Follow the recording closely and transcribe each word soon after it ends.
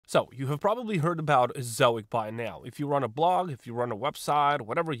So, you have probably heard about Ezoic by now. If you run a blog, if you run a website,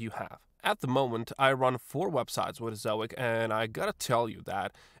 whatever you have. At the moment, I run 4 websites with Ezoic, and I gotta tell you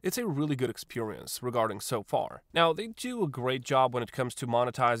that it's a really good experience regarding so far. Now, they do a great job when it comes to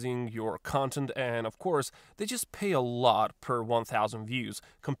monetizing your content, and of course, they just pay a lot per 1,000 views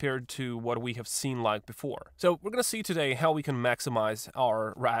compared to what we have seen like before. So, we're gonna see today how we can maximize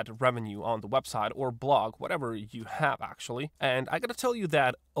our ad revenue on the website or blog, whatever you have actually. And I gotta tell you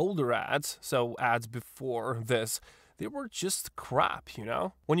that older ads, so ads before this, they were just crap, you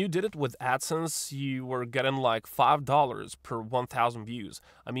know? When you did it with AdSense, you were getting like $5 per 1,000 views.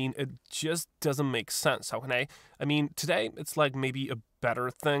 I mean, it just doesn't make sense, okay? I mean, today it's like maybe a better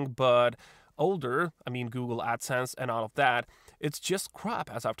thing, but older, I mean, Google AdSense and all of that, it's just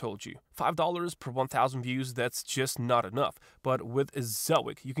crap, as I've told you. $5 per 1,000 views, that's just not enough. But with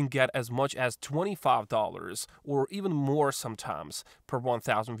Ezoic, you can get as much as $25 or even more sometimes per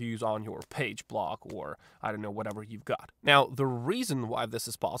 1,000 views on your page, blog, or I don't know, whatever you've got. Now, the reason why this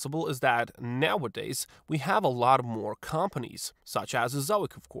is possible is that nowadays we have a lot more companies, such as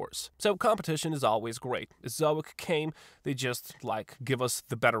Ezoic, of course. So competition is always great. Ezoic came, they just like give us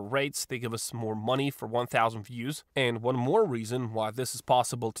the better rates, they give us more money for 1,000 views. And one more reason why this is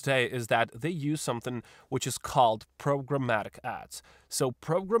possible today is that they use something which is called programmatic ads. So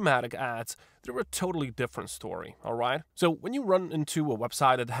programmatic ads, they're a totally different story, all right? So when you run into a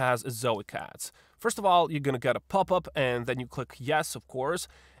website that has Ezoic ads, first of all, you're going to get a pop-up and then you click yes, of course.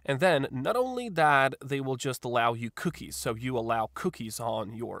 And then not only that, they will just allow you cookies. So you allow cookies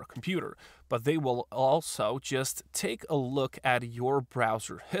on your computer, but they will also just take a look at your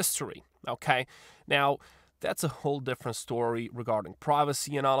browser history, okay? Now, that's a whole different story regarding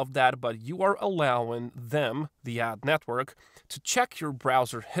privacy and all of that, but you are allowing them, the ad network, to check your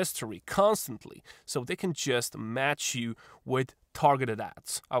browser history constantly so they can just match you with targeted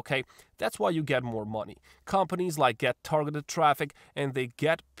ads, okay? That's why you get more money. Companies like get targeted traffic and they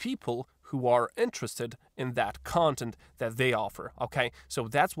get people who are interested in that content that they offer, okay? So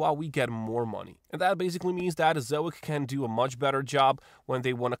that's why we get more money. And that basically means that Ezoic can do a much better job when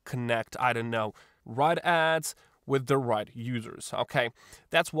they want to connect, I don't know, right ads with the right users, okay?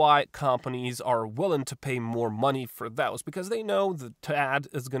 That's why companies are willing to pay more money for those, because they know the ad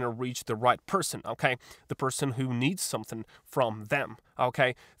is going to reach the right person, okay? The person who needs something from them,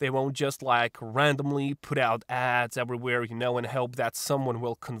 okay? They won't just like randomly put out ads everywhere, you know, and hope that someone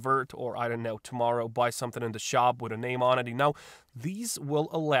will convert or, I don't know, tomorrow buy something in the shop with a name on it, you know? These will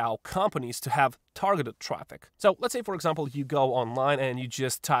allow companies to have targeted traffic. So let's say, for example, you go online and you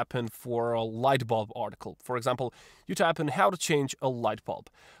just type in for a light bulb article. For example, you type in how to change a light bulb.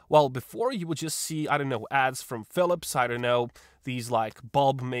 Well, before you would just see, I don't know, ads from Philips, I don't know, these like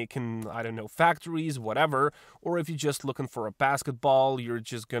bulb making, I don't know, factories, whatever. Or if you're just looking for a basketball, you're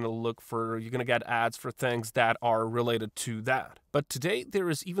gonna get ads for things that are related to that. But today there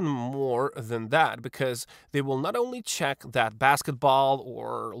is even more than that, because they will not only check that basketball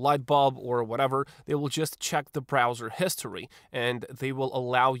or light bulb or whatever, they will just check the browser history, and they will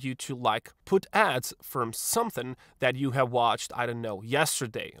allow you to like put ads from something that you have watched, I don't know,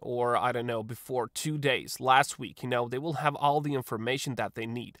 yesterday, or I don't know, before 2 days, last week. You know, they will have all the information that they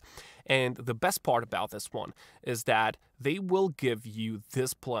need. And the best part about this one is that they will give you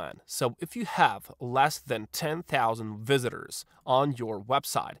this plan. So if you have less than 10,000 visitors on your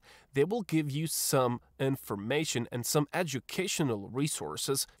website, they will give you some information and some educational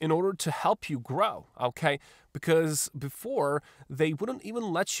resources in order to help you grow, okay? Because before, they wouldn't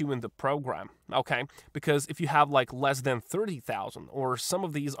even let you in the program, okay? Because if you have like less than 30,000, or some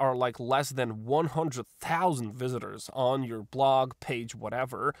of these are like less than 100,000 visitors on your blog page,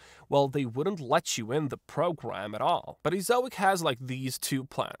 whatever, well, they wouldn't let you in the program at all. But Ezoic has like these two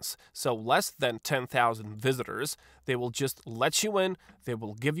plans. So less than 10,000 visitors, they will just let you in, they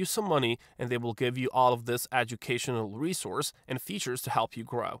will give you some money, and they will give you all of this educational resource and features to help you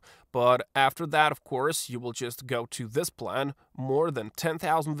grow. But after that, of course, you will just go to this plan, more than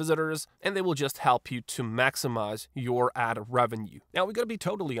 10,000 visitors, and they will just help you to maximize your ad revenue. Now, we gotta be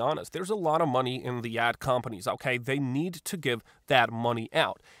totally honest, there's a lot of money in the ad companies, okay? They need to give that money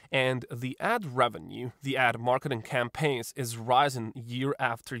out. And the ad revenue, the ad marketing campaigns is rising year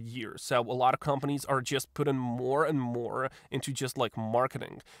after year. So a lot of companies are just putting more and more into just like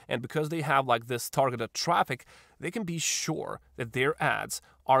marketing. And because they have like this targeted traffic, they can be sure that their ads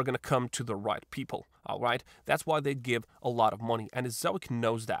are going to come to the right people. All right, that's why they give a lot of money, and Ezoic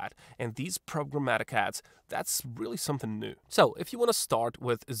knows that. And these programmatic ads, that's really something new. So if you want to start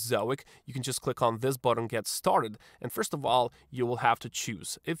with Ezoic, you can just click on this button, Get Started. And first of all, you will have to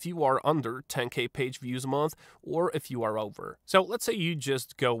choose if you are under 10K page views a month or if you are over. So let's say you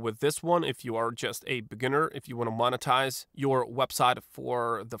just go with this one if you are just a beginner. If you want to monetize your website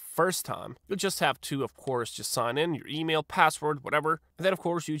for the first time, you'll just have to, of course, just sign in, your email, password, whatever. And then, of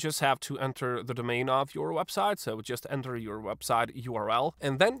course, you just have to enter the domain of your website. So just enter your website URL,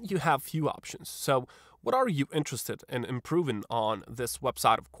 and then you have few options. So what are you interested in improving on this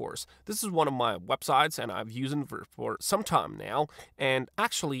website, of course? This is one of my websites, and I've used it for some time now. And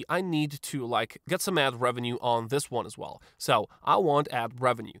actually, I need to get some ad revenue on this one as well. So I want ad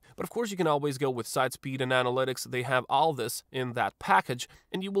revenue. But of course, you can always go with site speed and analytics. They have all this in that package,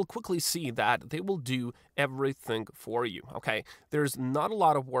 and you will quickly see that they will do everything for you, okay? There's not a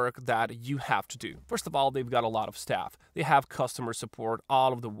lot of work that you have to do. First of all, they've got a lot of staff. They have customer support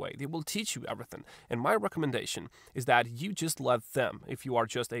all of the way. They will teach you everything. And my recommendation is that you just let them, if you are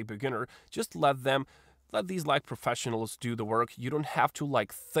just a beginner, just let these professionals do the work. You don't have to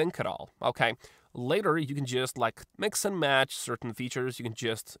think at all, okay? Later, you can just mix and match certain features. You can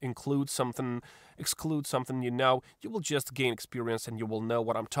just include something, exclude something, you will just gain experience and you will know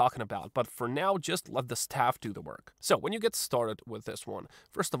what I'm talking about. But for now, just let the staff do the work. So when you get started with this one,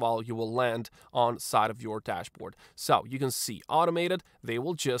 first of all, you will land on side of your dashboard. So you can see automated, they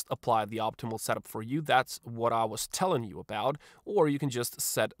will just apply the optimal setup for you. That's what I was telling you about, or you can just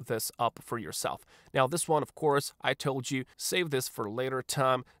set this up for yourself. Now this one, of course, I told you, save this for later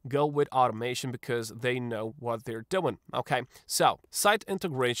time, go with automation because they know what they're doing. Okay, so site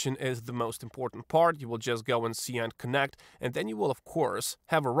integration is the most important part. You will just go and see and connect, and then you will, of course,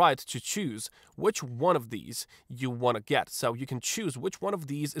 have a right to choose which one of these you want to get. So you can choose which one of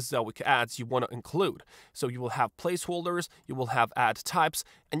these Ezoic ads you want to include. So you will have placeholders, you will have ad types,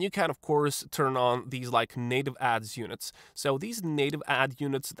 and you can, of course, turn on these native ads units. So these native ad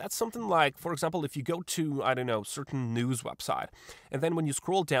units, that's something for example, if you go to, I don't know, certain news website, and then when you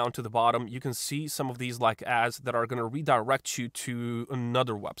scroll down to the bottom, you can see some of these ads that are going to redirect you to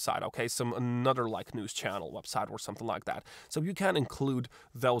another website, okay, another news channel website or something like that. So you can include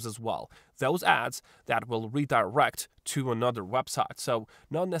those as well. Those ads that will redirect to another website. So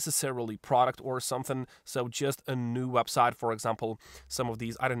not necessarily product or something, so just a new website. For example, some of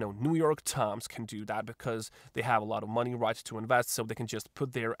these, I don't know, New York Times can do that because they have a lot of money, right, to invest, so they can just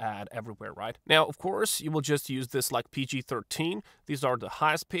put their ad everywhere, right? Now, of course, you will just use this PG-13. These are the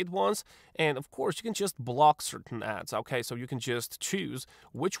highest paid ones. And of course, you can just block certain ads, okay? So you can just choose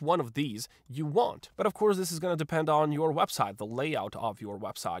which one of these you want. But of course, this is going to depend on your website, the layout of your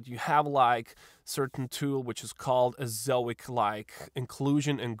website. You have certain tool which is called Ezoic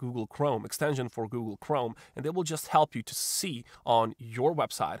inclusion in Google Chrome, extension for Google Chrome, and they will just help you to see on your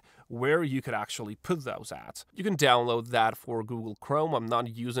website where you could actually put those ads. You can download that for Google Chrome. I'm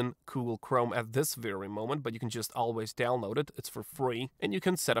not using Google Chrome at this very moment, but you can just always download it. It's for free, and you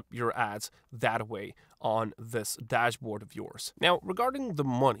can set up your ads that way on this dashboard of yours. Now, regarding the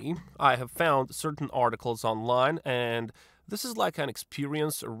money, I have found certain articles online, and this is an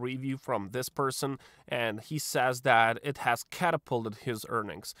experience, a review from this person, and he says that it has catapulted his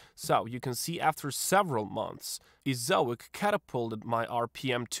earnings. So you can see after several months, Ezoic catapulted my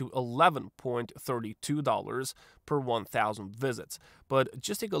RPM to $11.32 per 1,000 visits. But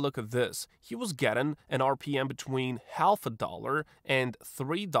just take a look at this. He was getting an RPM between $0.50 and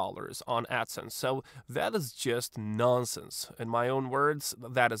 $3 on AdSense. So that is just nonsense. In my own words,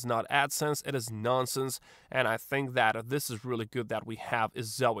 that is not AdSense, it is nonsense. And I think that this is really good that we have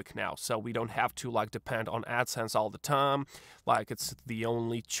Ezoic now. So we don't have to depend on AdSense all the time. It's the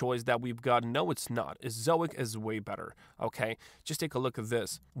only choice that we've got. No, it's not. Ezoic is way better. Okay, just take a look at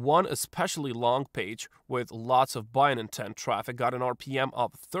this. One especially long page with lots of buying intent traffic got an RPM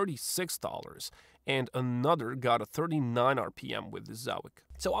of $36, and another got a 39 RPM with Ezoic.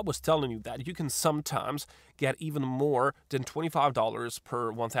 So I was telling you that you can sometimes get even more than $25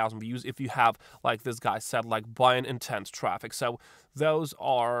 per 1,000 views if you have, this guy said, buying intent traffic. So those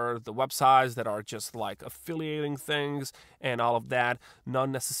are the websites that are just affiliating things and all of that, not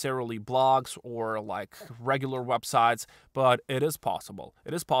necessarily blogs or regular websites, but it is possible.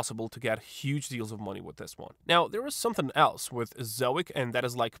 It is possible to get huge deals of money with this one. Now, there is something else with Ezoic, and that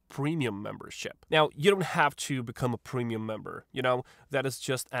is premium membership. Now, you don't have to become a premium member, that is just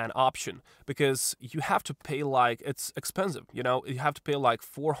just an option because you have to pay like it's expensive. You have to pay like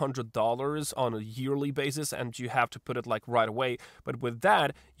 $400 on a yearly basis, and you have to put it like right away. But with that,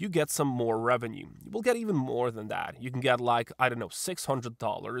 you get some more revenue. You will get even more than that. You can get like, I don't know,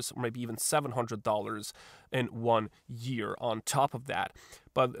 $600 or maybe even $700 in 1 year on top of that.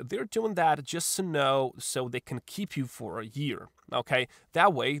 But they're doing that just to know so they can keep you for a year. Okay,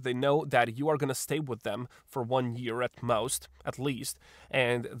 that way they know that you are going to stay with them for 1 year at most, at least,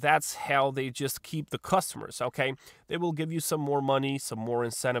 and that's how they just keep the customers. Okay, they will give you some more money, some more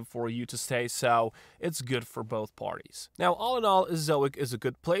incentive for you to stay, so it's good for both parties. Now, all in all, Ezoic is a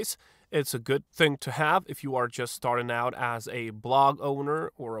good place. It's a good thing to have if you are just starting out as a blog owner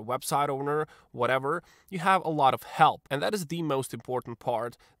or a website owner, whatever. You have a lot of help, and that is the most important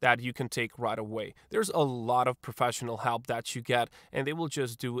part that you can take right away. There's a lot of professional help that you get, and they will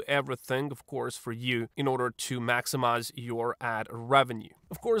just do everything, of course, for you in order to maximize your ad revenue.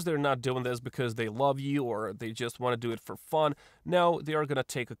 Of course, they're not doing this because they love you or they just want to do it for fun. No, they are going to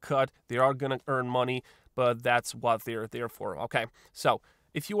take a cut. They are going to earn money, but that's what they're there for. Okay, so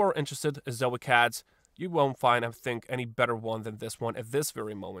if you are interested in Ezoic ads, you won't find, I think, any better one than this one at this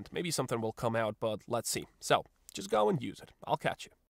very moment. Maybe something will come out, but let's see. So just go and use it. I'll catch you.